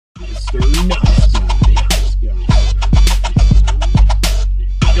Welcome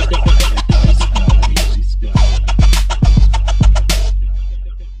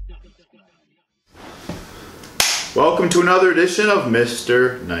to another edition of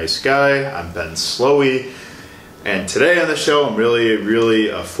Mr. Nice Guy. I'm Ben Slowey, and today on the show I'm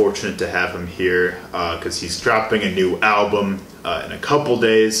really fortunate to have him here because he's dropping a new album in a couple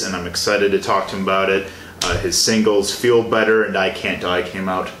days, and I'm excited to talk to him about it. His singles Feel Better and I Can't Die came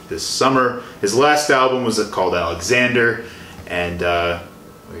out this summer. His last album was called Alexander, and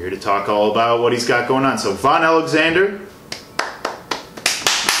we're here to talk all about what he's got going on. So Von Alexander,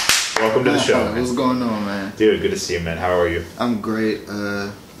 welcome to the show. What's going on, man? Dude, good to see you, man. How are you? I'm great.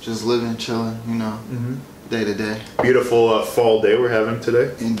 Just living, chilling, you know, day to day. Beautiful fall day we're having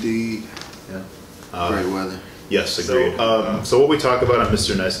today. Indeed. Yeah. Great weather. Yes, agreed. So what we talk about on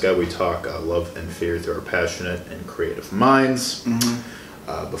Mr. Nice Guy, we talk love and fear through our passionate and creative minds.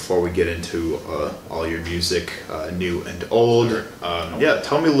 Before we get into all your music, new and old,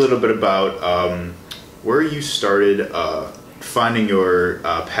 tell me a little bit about where you started finding your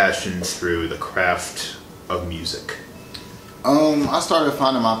passion through the craft of music. I started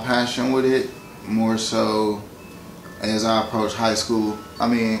finding my passion with it more so as I approached high school. I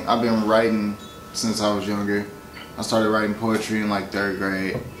mean, I've been writing since I was younger. I started writing poetry in like 3rd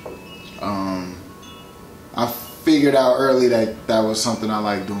grade. I figured out early that that was something I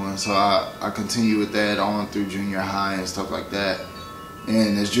liked doing, so I continued with that on through junior high and stuff like that.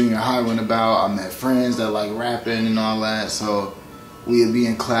 And as junior high went about, I met friends that like rapping and all that, so we'd be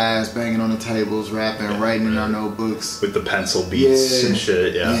in class banging on the tables, rapping, writing in our notebooks. With the pencil beats and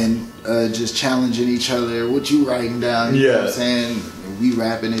shit, And just challenging each other. What you writing down, you know what I'm saying? We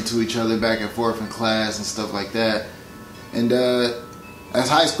rapping into each other back and forth in class and stuff like that. And as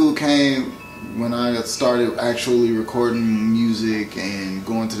high school came, when I started actually recording music and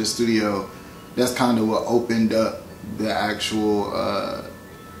going to the studio, that's kind of what opened up the actual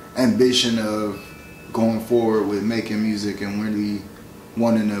ambition of going forward with making music and really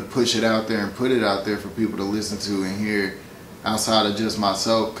wanting to push it out there and put it out there for people to listen to and hear outside of just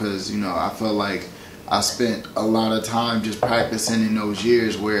myself, because, you know, I felt like I spent a lot of time just practicing in those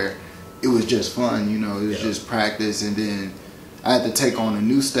years where it was just fun, you know, it was just practice, and then I had to take on a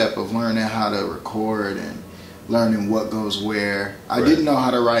new step of learning how to record and learning what goes where. I didn't know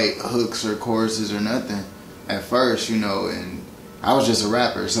how to write hooks or choruses or nothing at first, you know, and I was just a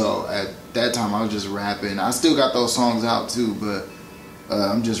rapper, so at that time I was just rapping. I still got those songs out too, but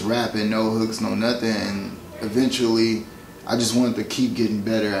I'm just rapping, no hooks, no nothing, and eventually I just wanted to keep getting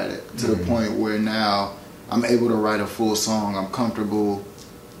better at it to the point where now I'm able to write a full song. I'm comfortable.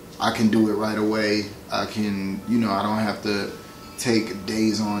 I can do it right away. I can, you know, I don't have to take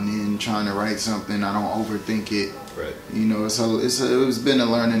days on end trying to write something. I don't overthink it. Right. You know, so it's been a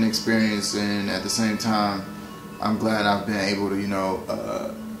learning experience, and at the same time, I'm glad I've been able to, you know,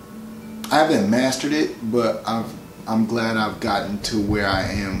 I haven't mastered it, but I'm glad I've gotten to where I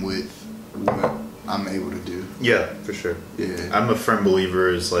am with what I'm able to do. Yeah, for sure. Yeah. I'm a firm believer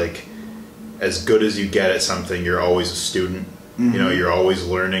is like, as good as you get at something, you're always a student. You know, you're always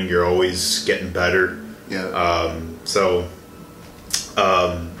learning, you're always getting better. Yeah.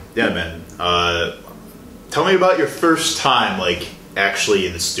 Yeah, man. Tell me about your first time, like, actually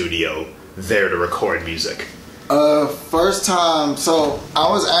in the studio, there to record music. First time, so I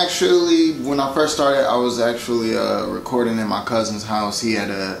was actually, when I first started, I was actually recording in my cousin's house. He had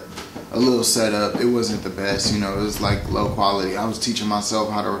a little setup. It wasn't the best, you know, it was like low quality. I was teaching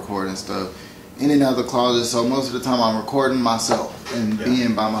myself how to record and stuff in and out of the closet, so most of the time I'm recording myself and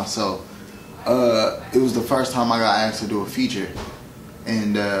being by myself. It was the first time I got asked to do a feature,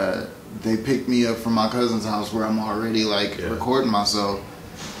 and they picked me up from my cousin's house where I'm already like recording myself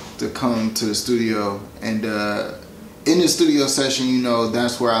to come to the studio. And in the studio session, you know,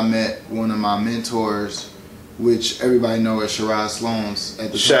 that's where I met one of my mentors, which everybody know as Shiraz Sloans.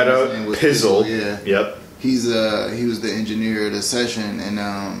 At the Shout out Pizzle. Yeah. Yep. He was the engineer of the session, and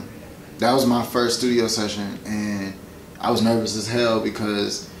that was my first studio session, and I was nervous as hell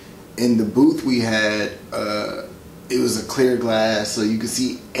because in the booth we had, it was a clear glass, so you could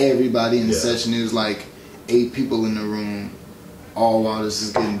see everybody in the session. It was like 8 people in the room, all while this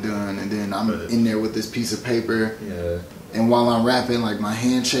is getting done, and then I'm in there with this piece of paper. Yeah. And while I'm rapping, like my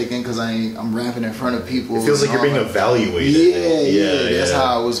hand shaking because I'm rapping in front of people. It feels like you're being evaluated. Yeah. That's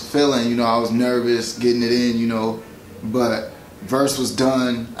how I was feeling. You know, I was nervous getting it in. You know, but verse was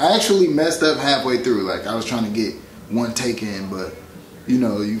done. I actually messed up halfway through. Like I was trying to get one take in, but you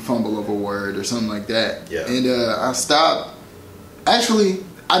know, you fumble over a word or something like that. Yeah. And I stopped. Actually,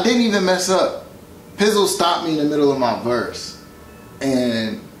 I didn't even mess up. Pizzle stopped me in the middle of my verse,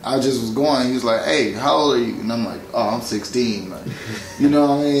 and I just was going. He was like, "Hey, how old are you?" And I'm like, "Oh, I'm 16." Like, you know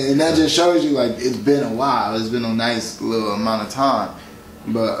what I mean? And that just shows you like it's been a while. It's been a nice little amount of time.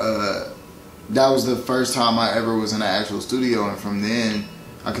 But that was the first time I ever was in an actual studio, and from then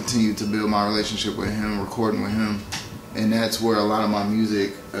I continued to build my relationship with him, recording with him, and that's where a lot of my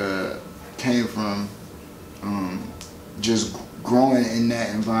music came from. Just growing in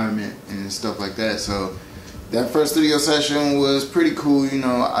that environment and stuff like that. So that first studio session was pretty cool. You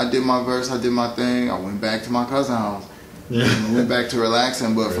know, I did my verse, I did my thing. I went back to my cousin's house. And went back to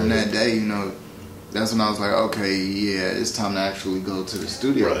relaxing. But from that day, you know, that's when I was like, okay, yeah, it's time to actually go to the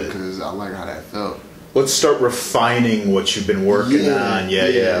studio because I like how that felt. Let's start refining what you've been working on. Yeah.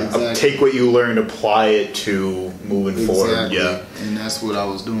 Exactly. Take what you learned, apply it to moving forward. Yeah. And that's what I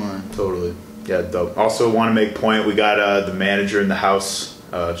was doing. Totally. Yeah, dope. Also want to make point, we got the manager in the house.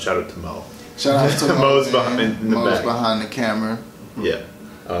 Shout out to Mo. Shout out to Mo. Mo's behind the camera. Yeah.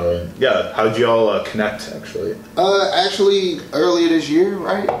 How'd y'all connect, actually? Actually, earlier this year,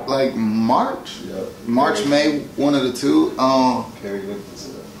 right? Like March? Yep. March, May, one of the two. Perry,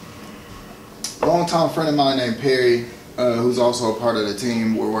 long time friend of mine named Perry, who's also a part of the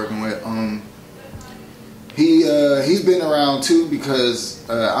team we're working with. He's been around too because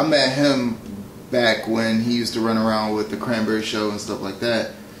I met him back when he used to run around with the Cranberry Show and stuff like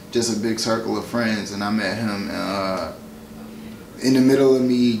that. Just a big circle of friends, and I met him in the middle of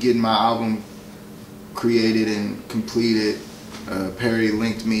me getting my album created and completed. Perry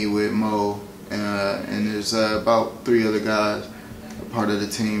linked me with Mo, and there's about 3 other guys, a part of the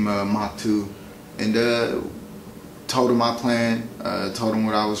team, Mach 2, and told him my plan, told him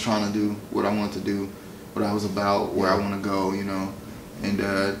what I was trying to do, what I wanted to do, what I was about, where I want to go, you know,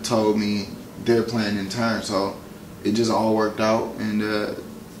 and told me their plan in turn. So it just all worked out, and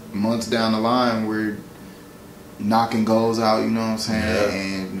months down the line, we're knocking goals out, you know what I'm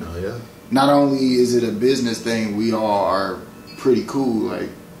saying? Yeah. And not only is it a business thing, we all are pretty cool. Like,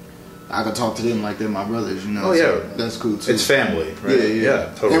 I could talk to them like they're my brothers, you know? Oh, yeah. So that's cool, too. It's family, right?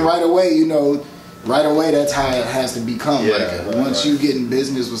 Yeah, totally. And right away, you know, that's how it has to become. Yeah, like, once you get in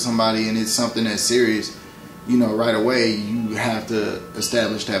business with somebody and it's something that's serious, you know, right away, you have to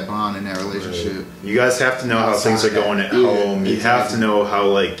establish that bond in that relationship. Right. You guys have to know how things are going at home. You have to know how,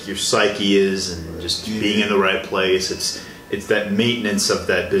 like, your psyche is and just being in the right place. It's that maintenance of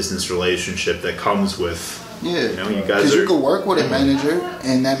that business relationship that comes with, you know, you guys because you could work with a manager,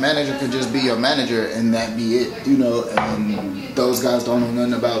 and that manager could just be your manager, and that be it, you know, and those guys don't know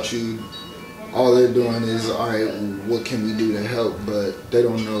nothing about you. All they're doing is, all right, what can we do to help? But they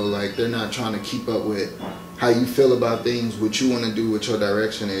don't know, like, they're not trying to keep up with how you feel about things, what you want to do, what your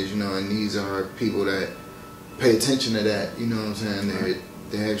direction is, you know, and these are people that pay attention to that, you know what I'm saying?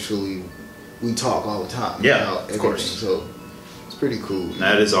 They actually, we talk all the time. Yeah, of course. So it's pretty cool.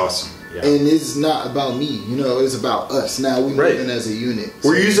 That is awesome. Yeah. And it's not about me, you know, it's about us. Now we're moving as a unit.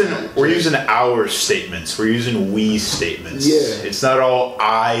 We're using our statements. We're using we statements. Yeah. It's not all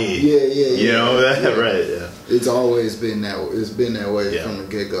I. You know that, right? Yeah. It's always been that. It's been that way from the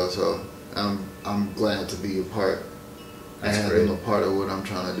get go. So I'm glad to be a part. That's and great. I'm a part of what I'm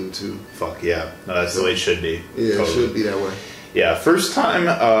trying to do too. Fuck yeah! No, that's the way it should be. Yeah, totally. It should be that way. Yeah. First time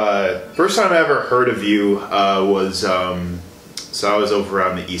I ever heard of you was. So I was over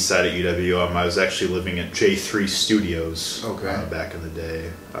on the east side of UWM. I was actually living at J3 Studios back in the day.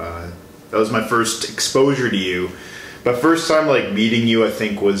 That was my first exposure to you. But first time like meeting you, I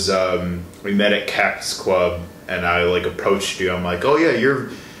think was we met at Cactus Club, and I like approached you. I'm like, oh yeah,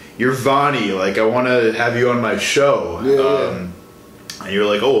 you're Vonnie. Like I want to have you on my show. And you're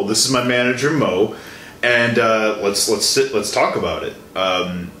like, oh, well, this is my manager Mo, and let's talk about it.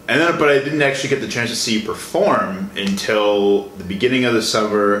 But I didn't actually get the chance to see you perform until the beginning of the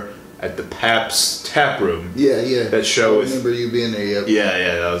summer at the Paps Tap Room. Yeah. That show. I remember you being there. Yep.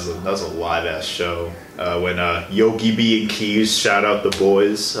 Yeah. That was a live ass show. When Yogi B and Keys, shout out the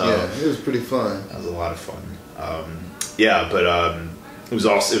boys. It was pretty fun. That was a lot of fun. It was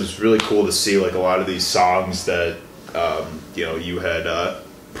also, it was really cool to see like a lot of these songs that you had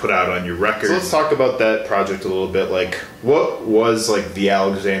put out on your record. So let's talk about that project a little bit. Like, what was like the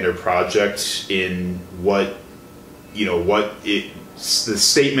Alexander project in the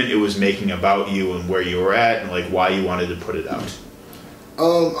statement it was making about you and where you were at, and like why you wanted to put it out.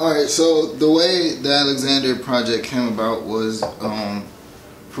 Alright, so the way the Alexander project came about was,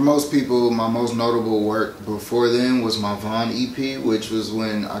 for most people, my most notable work before then was my Von EP, which was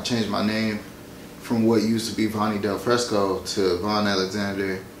when I changed my name from what used to be Vonnie Del Fresco to Von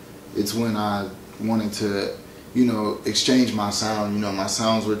Alexander. It's when I wanted to, exchange my sound. My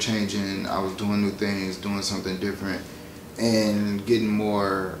sounds were changing. I was doing new things, doing something different. and getting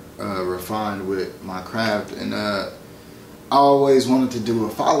more refined with my craft. And I always wanted to do a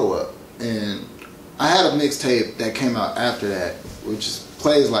follow-up. And I had a mixtape that came out after that, which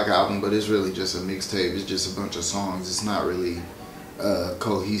plays like an album, but it's really just a mixtape. It's just a bunch of songs. It's not really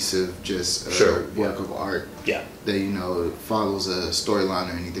cohesive, just work of art that, you know, follows a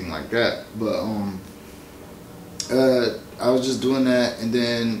storyline or anything like that. But I was just doing that, and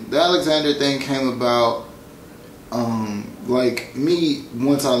then the Alexander thing came about. Like me,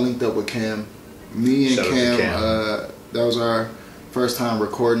 once I linked up with Cam, me and Cam, that was our first time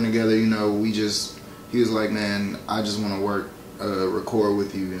recording together. You know, he was like, man, I just want to record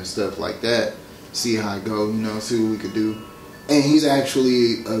with you and stuff like that, see how it go, you know, see what we could do. And he's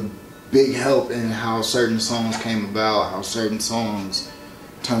actually a big help in how certain songs came about, how certain songs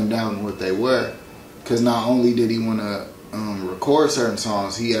turned out and what they were. Because not only did he want to record certain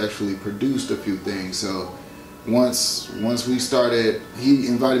songs, he actually produced a few things. So once we started, he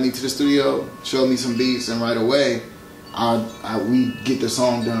invited me to the studio, showed me some beats, and right away, we get the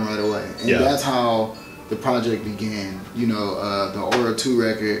song done right away. And that's how the project began. You know, the Aura 2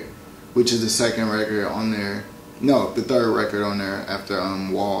 record, which is the second record on there. No, the third record on there after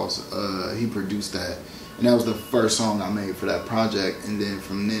Walls. He produced that, and that was the first song I made for that project. And then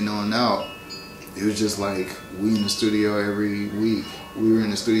from then on out, it was just like we in the studio every week. We were in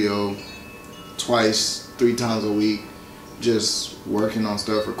the studio 2-3 times a week, just working on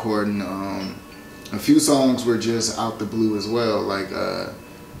stuff, recording. A few songs were just out the blue as well, like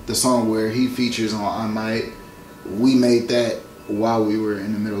the song where he features on I Might. We made that while we were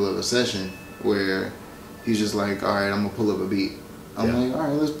in the middle of a session where he's just like, all right, I'm gonna pull up a beat. I'm like, all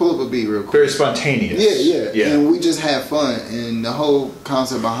right, let's pull up a beat real quick. Very spontaneous. Yeah. And we just had fun. And the whole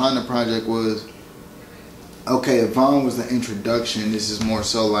concept behind the project was, okay, if Vaughn was the introduction, this is more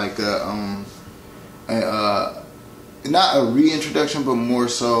so like not a reintroduction, but more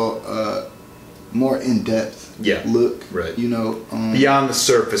so more in depth look. Right. You know, beyond the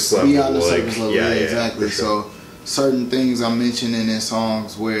surface level. Beyond the surface level. Yeah, exactly. Sure. So certain things I'm mentioning in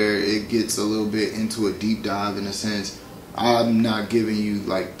songs where it gets a little bit into a deep dive, in a sense. I'm not giving you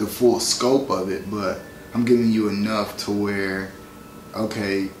like the full scope of it, but I'm giving you enough to where,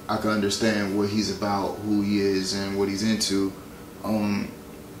 okay, I can understand what he's about, who he is, and what he's into. And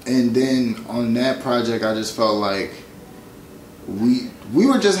then on that project, I just felt like we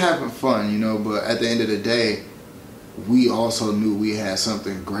were just having fun, you know, but at the end of the day, we also knew we had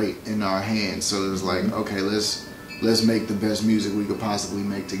something great in our hands. So it was like, okay, let's make the best music we could possibly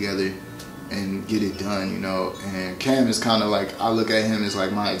make together and get it done, you know. And Cam is kind of like, I look at him as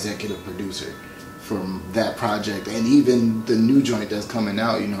like my executive producer from that project, and even the new joint that's coming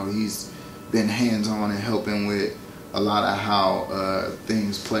out, you know, he's been hands-on and helping with a lot of how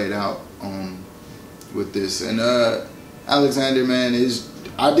things played out with this. And Alexander, man,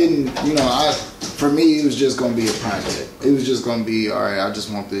 for me, it was just gonna be a project. It was just gonna be, all right, I just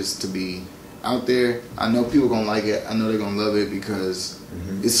want this to be out there. I know people gonna like it. I know they're gonna love it because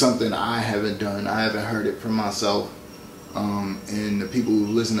it's something I haven't done. I haven't heard it from myself. And the people who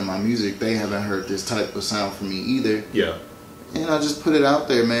listen to my music, they haven't heard this type of sound from me either. Yeah. And I just put it out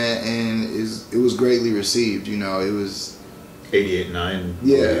there, man, and it was greatly received. You know, it was 88.9.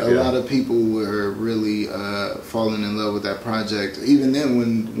 Yeah, a lot of people were really falling in love with that project. Even then,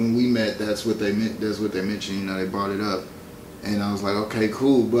 when we met, that's what they meant. That's what they mentioned. You know, they brought it up, and I was like, okay,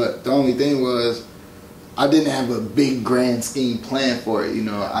 cool. But the only thing was, I didn't have a big grand scheme plan for it. You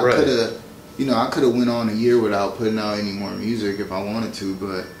know, I could have. You know, I could have went on a year without putting out any more music if I wanted to,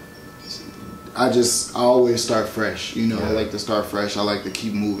 but I always start fresh. You know, I like to start fresh. I like to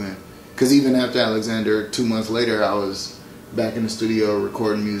keep moving. Because even after Alexander, 2 months later, I was back in the studio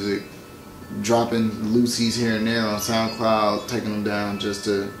recording music, dropping loosies here and there on SoundCloud, taking them down just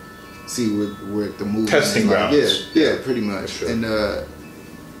to see what the movement testing grounds. Yeah, pretty much. Sure. And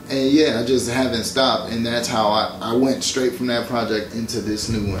yeah, I just haven't stopped, and that's how I went straight from that project into this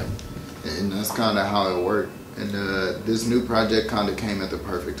new one. And that's kind of how it worked. And this new project kind of came at the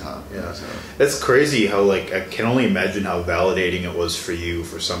perfect time. Yeah. So. That's crazy how, like, I can only imagine how validating it was for you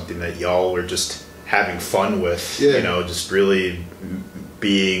for something that y'all were just having fun with. Yeah. You know, just really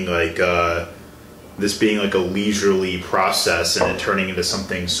being like, this being like a leisurely process and it turning into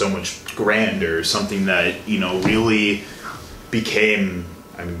something so much grander, something that, you know, really became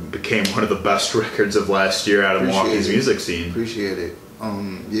one of the best records of last year out of Milwaukee's music scene. Appreciate it.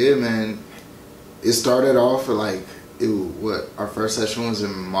 Yeah, man. It started off like our first session was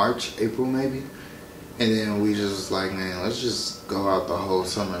in March, April maybe, and then we just was like, man, let's just go out the whole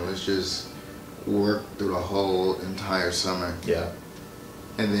summer. Let's just work through the whole entire summer. Yeah.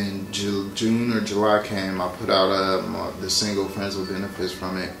 And then June or July came, I put out the single Friends with Benefits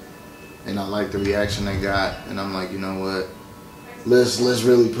from it. And I liked the reaction they got. And I'm like, you know what? Let's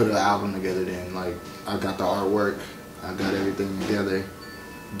really put an album together then. Like, I got the artwork. I got everything together.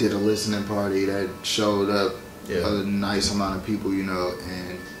 Did a listening party that showed up a nice amount of people, you know.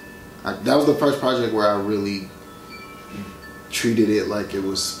 And that was the first project where I really treated it like it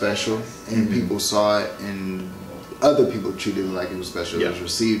was special. And people saw it and other people treated it like it was special. It was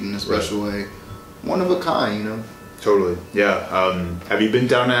received in a special way. One of a kind, you know? Totally. Yeah. Have you been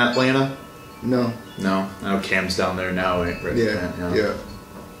down to Atlanta? No. No? I know Cam's down there now, right? Yeah.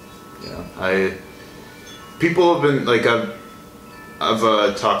 People have been, like,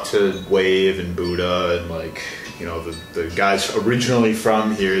 I've talked to Wave and Buddha and, like, you know, the guys originally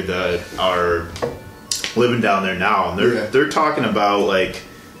from here that are living down there now. And they're talking about, like,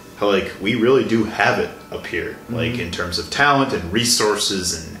 how, like, we really do have it up here, like in terms of talent and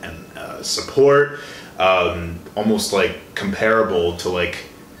resources and support, almost like comparable to like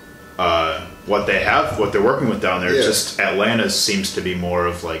what they're working with down there. Just Atlanta seems to be more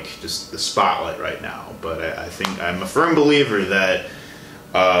of like just the spotlight right now. But I think I'm a firm believer that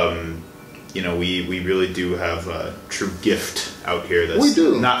you know, we really do have a true gift out here that's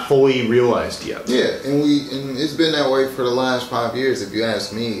not fully realized yet. Yeah, and it's been that way for the last 5 years. If you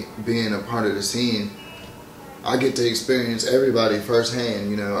ask me, being a part of the scene, I get to experience everybody firsthand.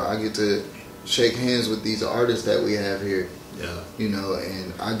 You know, I get to shake hands with these artists that we have here. Yeah. You know,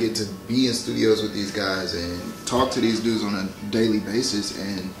 and I get to be in studios with these guys and talk to these dudes on a daily basis.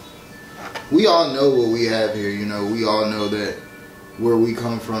 And we all know what we have here. You know, we all know that where we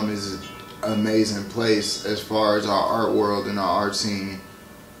come from is an amazing place as far as our art world and our art scene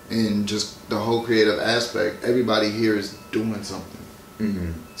and just the whole creative aspect. Everybody here is doing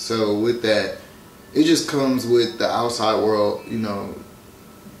something. So with that, it just comes with the outside world. You know,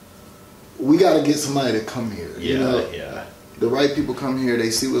 we got to get somebody to come here. You know? The right people come here,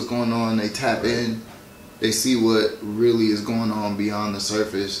 they see what's going on, they tap in, they see what really is going on beyond the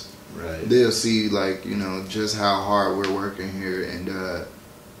surface. They'll see, like, you know, just how hard we're working here. And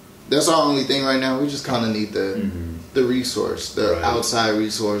that's our only thing right now. We just kind of need the resource, the outside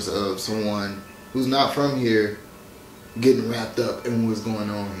resource of someone who's not from here getting wrapped up in what's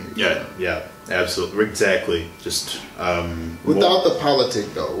going on here. Yeah, absolutely, exactly. Just without the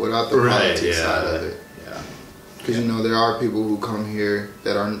politic though, without the politics side of it. Because you know, there are people who come here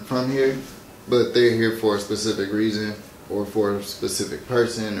that aren't from here, but they're here for a specific reason or for a specific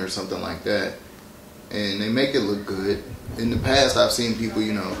person or something like that, and they make it look good. In the past, I've seen people,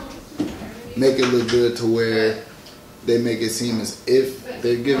 you know, make it look good to where they make it seem as if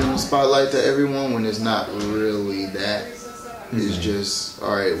they're giving the spotlight to everyone when it's not really that. It's just,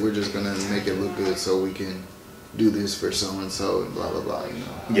 all right, we're just gonna make it look good so we can do this for so and so and blah blah blah. You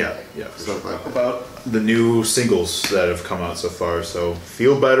know? Yeah. Stuff like that. About the new singles that have come out so far, so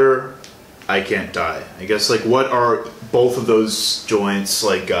Feel Better, I Can't Die. I guess, like, what are both of those joints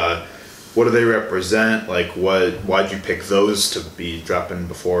like? What do they represent? Like, why'd you pick those to be dropping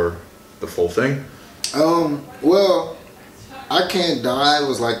before the full thing? Well, I Can't Die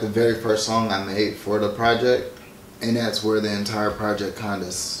was like the very first song I made for the project, and that's where the entire project kind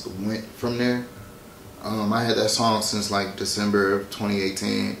of went from there. I had that song since like December of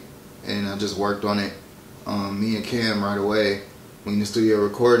 2018, and I just worked on it. Me and Cam right away, we in the studio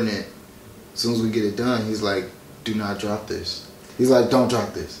recording it. As soon as we get it done, he's like, "Do not drop this." He's like, "Don't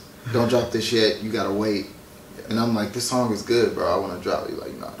drop this. Don't drop this yet. You gotta wait." And I'm like, "This song is good, bro. I want to drop it." He's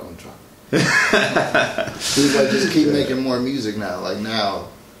like, "No, don't drop it." He's like, "Just keep making more music now. Like, now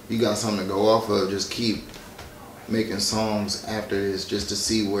you got something to go off of. Just keep making songs after this, just to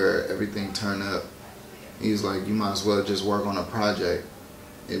see where everything turn up." He's like, "You might as well just work on a project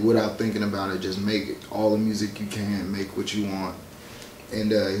and without thinking about it, just make all the music you can, make what you want."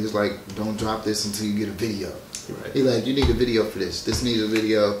 And he's like, "Don't drop this until you get a video." He's like, "You need a video for this. This needs a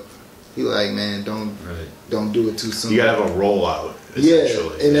video." He like, "Man, don't do it too soon. You gotta have a rollout." Yeah,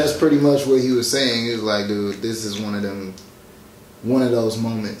 and that's pretty much what he was saying. He was like, "Dude, this is one of those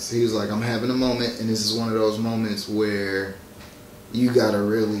moments." He was like, "I'm having a moment, and this is one of those moments where you gotta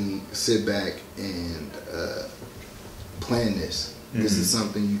really sit back and plan this. This is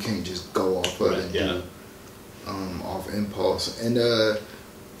something you can't just go off of and do off impulse." And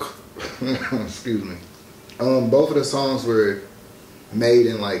excuse me. Both of the songs were made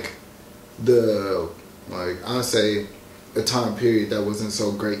in like I'd say a time period that wasn't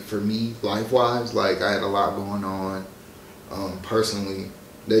so great for me life wise. Like, I had a lot going on personally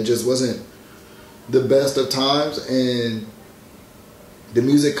that just wasn't the best of times, and the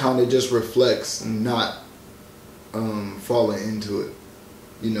music kind of just reflects not falling into it.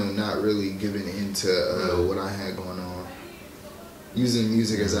 not really giving into what I had going on. Using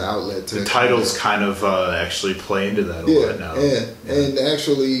music as an outlet to... The titles kind of actually play into that a lot now. Yeah, and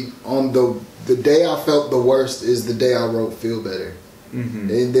actually, on the day I felt the worst is the day I wrote Feel Better. Mm-hmm.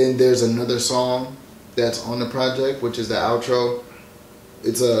 And then there's another song that's on the project, which is the outro.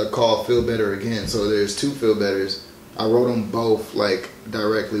 It's called Feel Better Again. So there's two Feel Betters. I wrote them both like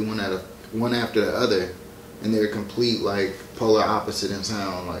directly, one after the other, and they're complete like polar opposite in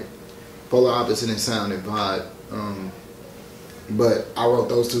sound, and vibe. But I wrote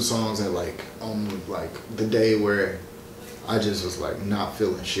those two songs at on the day where I just was like not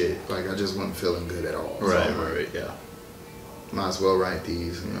feeling shit. Like I just wasn't feeling good at all. Right, yeah. Might as well write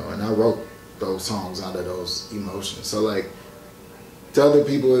these, And I wrote those songs out of those emotions. So like to other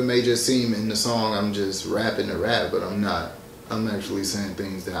people, it may just seem in the song I'm just rapping the rap, but I'm not. I'm actually saying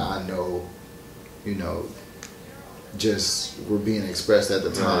things that I know, just were being expressed at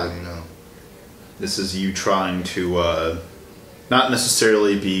the time. This is you trying to. Not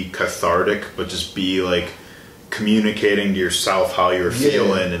necessarily be cathartic, but just be like communicating to yourself how you're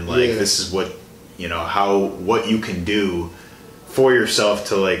feeling and this is what what you can do for yourself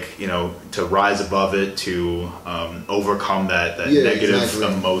to to rise above it, to overcome that negative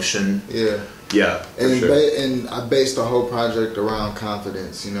emotion. And I based the whole project around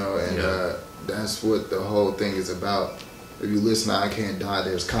confidence, and that's what the whole thing is about. If you listen to I Can't Die,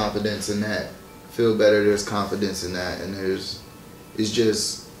 there's confidence in that. Feel Better, there's confidence in that, and it's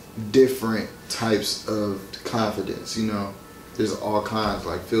just different types of confidence, There's all kinds.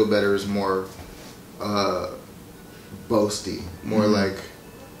 Like Feel Better is more boasty, more like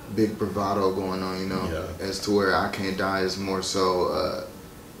big bravado going on, As to where I Can't Die is more so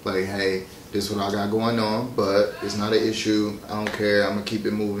like, hey, this is what I got going on, but it's not an issue. I don't care. I'm gonna keep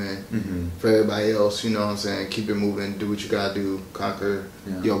it moving. Mm-hmm. For everybody else, you know what I'm saying? Keep it moving. Do what you gotta do. Conquer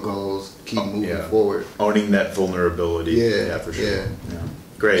your goals. Keep moving forward. Owning that vulnerability. Yeah, for sure. Yeah.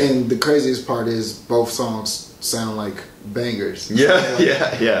 Great. And the craziest part is both songs sound like bangers. Yeah,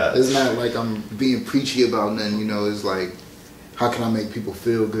 yeah. It's not like I'm being preachy about nothing. It's like, how can I make people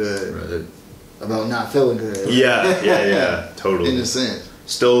feel good about not feeling good? Yeah. Totally. In a sense.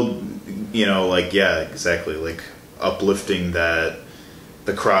 Still, exactly, like uplifting the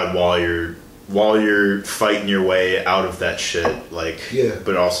crowd while you're fighting your way out of that shit,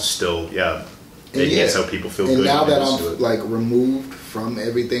 but also still, making it so people feel good. And now that I'm removed from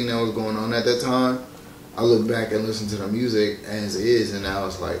everything that was going on at that time, I look back and listen to the music as is, and I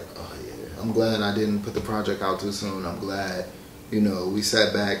was like, oh yeah, I'm glad I didn't put the project out too soon. I'm glad, we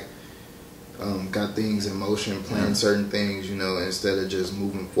sat back. Got things in motion, planned certain things, instead of just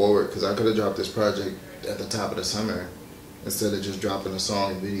moving forward. Because I could have dropped this project at the top of the summer instead of just dropping a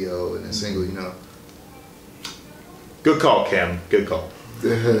song and video and a single, Good call, Cam. Good call.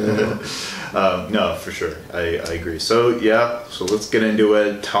 No, for sure. I agree. So, so let's get into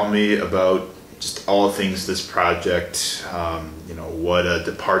it. Tell me about just all the things this project, what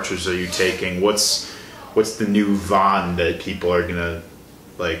departures are you taking? What's the new Vaughn that people are going to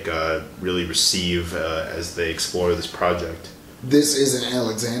really receive as they explore this project? This isn't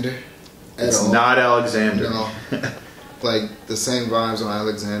Alexander at all. It's not Alexander. No. The same vibes on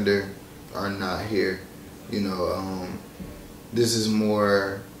Alexander are not here. This is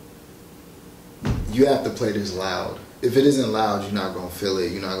more, you have to play this loud. If it isn't loud, you're not going to feel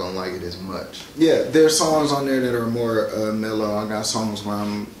it. You're not going to like it as much. Yeah, there's songs on there that are more mellow. I got songs where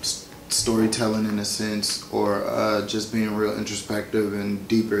I'm storytelling in a sense, or just being real introspective and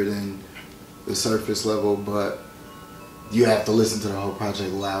deeper than the surface level, but you have to listen to the whole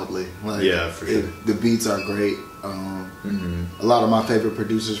project loudly. For sure. The beats are great. A lot of my favorite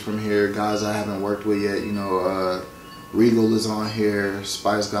producers from here, guys I haven't worked with yet, Regal is on here,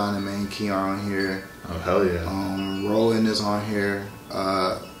 Spice God and Main Key are on here. Oh hell yeah. Roland is on here.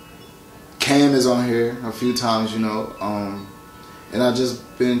 Cam is on here a few times, and I just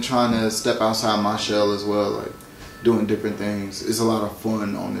been trying to step outside my shell as well, doing different things. It's a lot of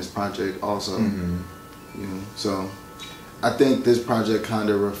fun on this project also. So I think this project kind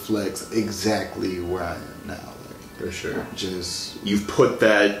of reflects exactly where I am now. For sure. Just you've put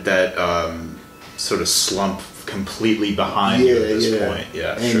that sort of slump completely behind you at this point.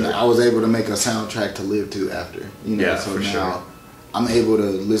 Yeah, and I was able to make a soundtrack to live to after. So now sure. I'm able to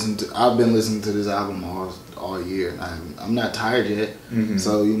listen to. I've been listening to this album all year. I'm not tired yet.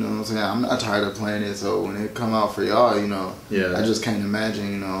 So what I'm saying. I'm not tired of playing it. So when it come out for y'all, I just can't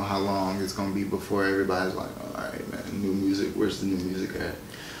imagine how long it's gonna be before everybody's like, all right, man, new music. Where's the new music at?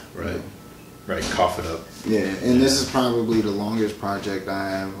 Right. Right. Cough it up. Yeah, and this is probably the longest project I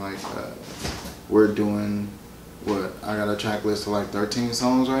have. We're doing I got a track list of like 13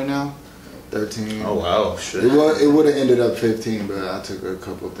 songs right now. 13. Oh wow, shit. It would have ended up 15, but I took a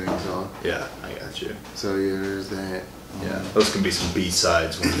couple things off. Yeah, I got you. So yeah, there's that. Yeah, those can be some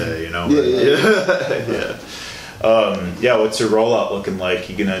B-sides one day, you know. Yeah. Yeah. What's your rollout looking like?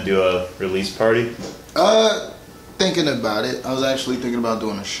 You gonna do a release party? Thinking about it. I was actually thinking about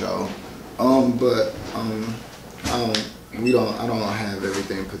doing a show. But I don't have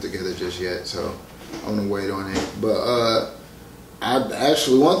everything put together just yet, so I'm gonna wait on it. But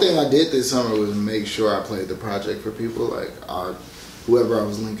one thing I did this summer was make sure I played the project for people, like whoever I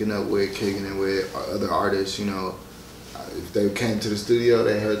was linking up with, kicking it with, other artists. You know, if they came to the studio,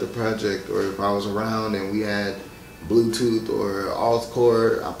 they heard the project, or if I was around and we had Bluetooth or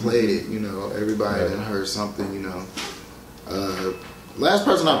alt-core, I played it. You know, everybody that heard something. You know, last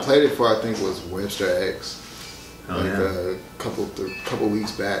person I played it for, I think, was Webster X. A couple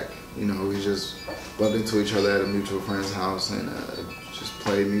weeks back. You know, we just bumped into each other at a mutual friend's house and just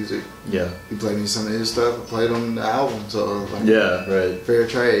played music. Yeah. He played me some of his stuff. I played on the album, so like, fair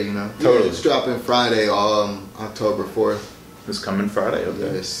trade, you know. Totally. It's dropping Friday, October 4th. This coming Friday,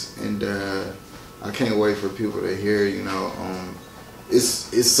 okay. Yes, and I can't wait for people to hear. You know,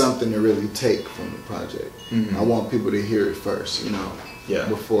 it's something to really take from the project. Mm-hmm. I want people to hear it first, you know. Yeah.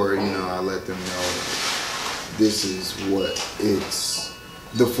 Before I let them know this is what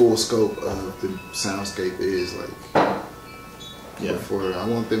the full scope of the soundscape is like. Yeah. Before I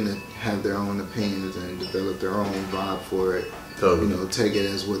want them to have their own opinions and develop their own vibe for it. Totally. You know, take it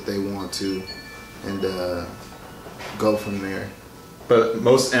as what they want to, and go from there. But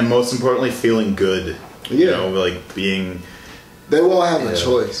most importantly, feeling good. Yeah. You know, like being. They won't have a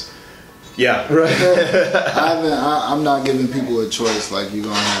choice. Yeah. Right. I'm not giving people a choice. Like, you're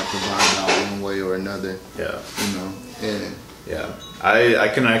gonna have to vibe out one way or another. Yeah. You know. And. Yeah. I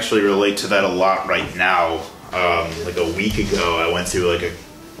can actually relate to that a lot right now. Like a week ago, I went through like it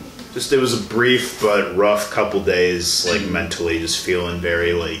was a brief but rough couple days, like mentally, just feeling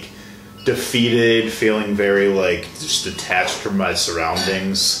very like defeated, feeling very like just detached from my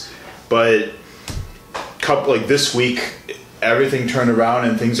surroundings. But like this week, everything turned around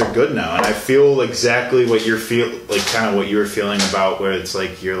and things are good now, and I feel exactly what kind of what you were feeling about, where it's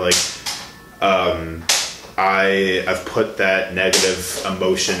like you're like, I've put that negative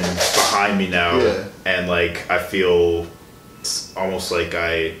emotion behind me now, and like I feel it's almost like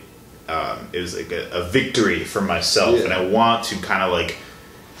it was like a victory for myself, and I want to kind of like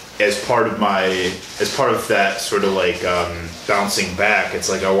as part of that sort of like bouncing back, it's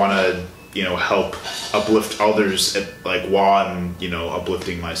like I want to help uplift others while I'm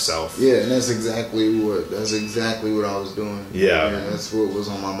uplifting myself. Yeah, and that's exactly what I was doing. Yeah, that's what was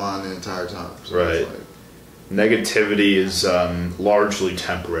on my mind the entire time. So right. Negativity is largely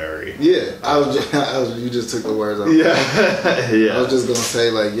temporary. Yeah, you just took the words out. Yeah, yeah. I was just gonna say,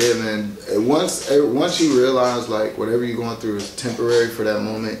 like, yeah, man. Once you realize like whatever you're going through is temporary for that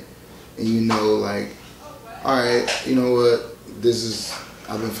moment, and like, all right, you know what,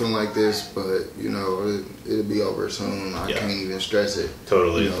 I've been feeling like this, but it'll be over soon. I can't even stress it.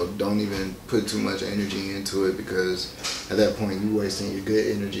 Totally. Don't even put too much energy into it, because at that point you're wasting your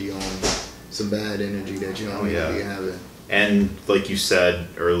good energy on some bad energy that you don't need to be having. And like you said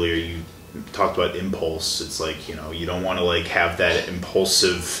earlier, you talked about impulse. It's like, you don't want to like have that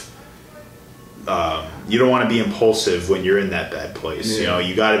impulsive. You don't want to be impulsive when you're in that bad place. Yeah.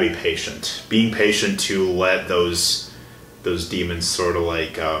 You got to be patient. Being patient to let those demons sort of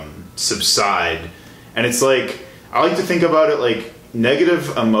like subside. And it's like, I like to think about it like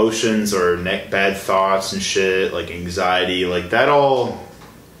negative emotions or bad thoughts and shit, like anxiety, like that all.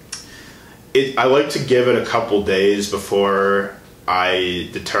 I like to give it a couple days before I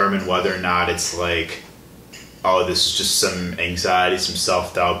determine whether or not it's like, oh, this is just some anxiety, some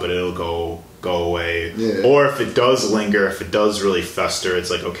self-doubt, but it'll go away. Yeah. Or if it does linger, if it does really fester, it's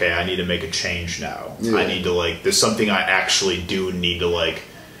like, okay, I need to make a change now. Yeah. I need to like, there's something I actually do need to like,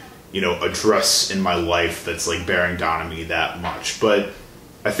 address in my life that's like bearing down on me that much. But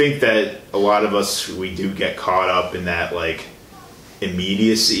I think that a lot of us, we do get caught up in that like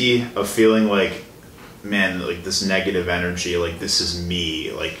immediacy of feeling like, man, like this negative energy, like this is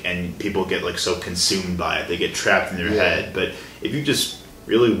me, like, and people get like so consumed by it, they get trapped in their head. But if you just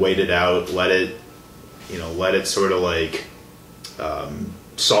really wait it out, let it sort of like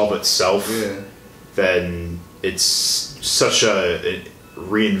solve itself, then it's such a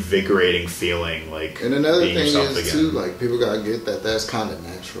reinvigorating feeling. Like, and another thing is too, like, people gotta get that's kind of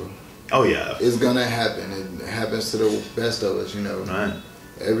natural. Oh yeah, it's gonna happen. It happens to the best of us, Right.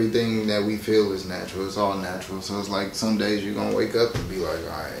 everything that we feel is natural. It's all natural. So it's like some days you're gonna wake up and be like,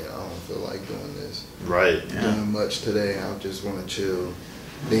 all right, I don't feel like doing this. Right. Yeah. Doing much today. I just want to chill.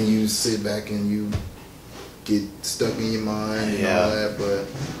 Then you sit back and you get stuck in your mind and all that. But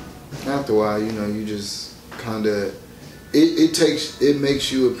after a while, you know, you just kind of it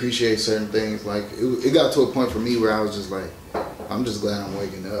makes you appreciate certain things. Like it got to a point for me where I was just like, I'm just glad I'm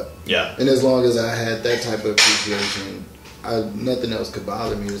waking up. Yeah. And as long as I had that type of appreciation, nothing else could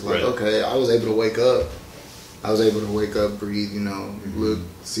bother me. It was like, okay, I was able to wake up. I was able to wake up, breathe, you know, look,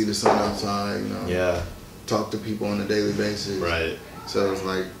 see the sun outside, you know, talk to people on a daily basis. Right. So it's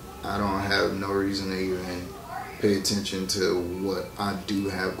like I don't have no reason to even pay attention to what I do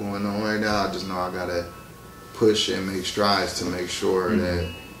have going on right now. I just know I gotta push and make strides to make sure that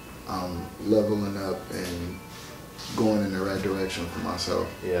I'm leveling up and going in the right direction for myself,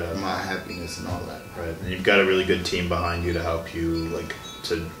 for my happiness and all that. Right, and you've got a really good team behind you to help you, like,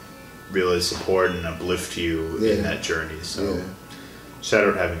 to really support and uplift you in that journey. So, shout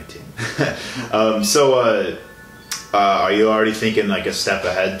out having a team. Are you already thinking like a step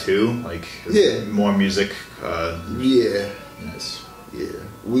ahead too? Like, more music? Nice.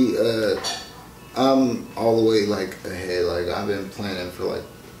 Yeah, I'm all the way like ahead. Like I've been planning for like,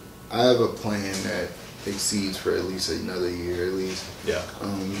 I have a plan that exceeds for at least another year at least. Yeah.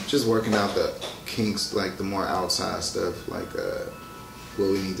 Just working out the kinks, like the more outside stuff, like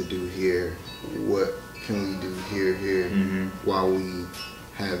what we need to do here, what can we do here, while we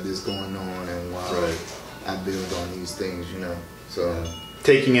have this going on and while I build on these things, you know. So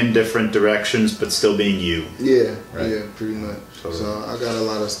taking in different directions, but still being you. Yeah, pretty much. Totally. So I got a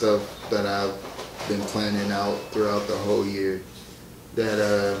lot of stuff that I've been planning out throughout the whole year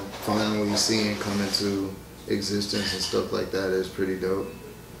that finally seeing come into existence and stuff like that is pretty dope.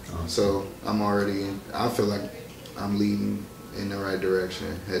 Awesome. So I feel like I'm leading in the right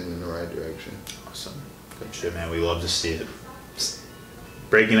direction, heading in the right direction. Awesome. Good shit, man. We love to see it.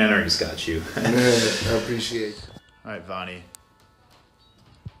 Breaking Energy's got you. Man, I appreciate it. All right, Vonnie.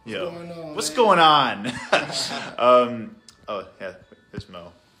 What's going on? Oh, yeah, there's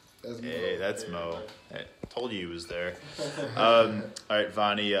Mo. That's Mo. I told you he was there. All right,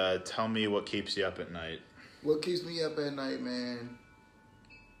 Vonnie, tell me what keeps you up at night. What keeps me up at night, man?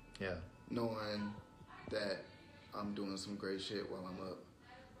 Yeah. Knowing that I'm doing some great shit while I'm up.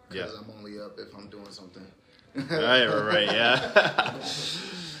 Because I'm only up if I'm doing something. Right, yeah.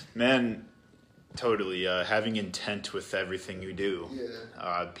 Man, totally. Having intent with everything you do.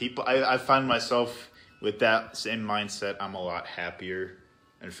 Yeah. I find myself with that same mindset. I'm a lot happier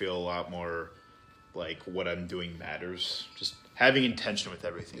and feel a lot more like what I'm doing matters. Just having intention with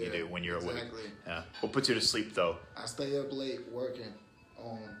everything you do when you're awake. Yeah. What puts you to sleep though? I stay up late working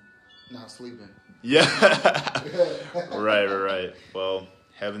on not sleeping. Yeah. Right. Well,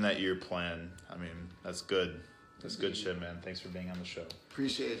 having that year plan, I mean, that's good. That's good shit, man. Thanks for being on the show.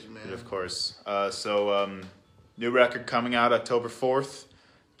 Appreciate you, man. Yeah, of course. New record coming out October 4th.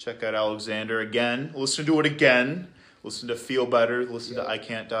 Check out Alexander again. Listen to it again. Listen to Feel Better. Listen to I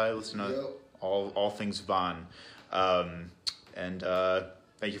Can't Die. Listen to all things Von. Thank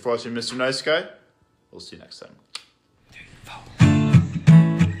you for watching Mr. Nice Guy. We'll see you next time.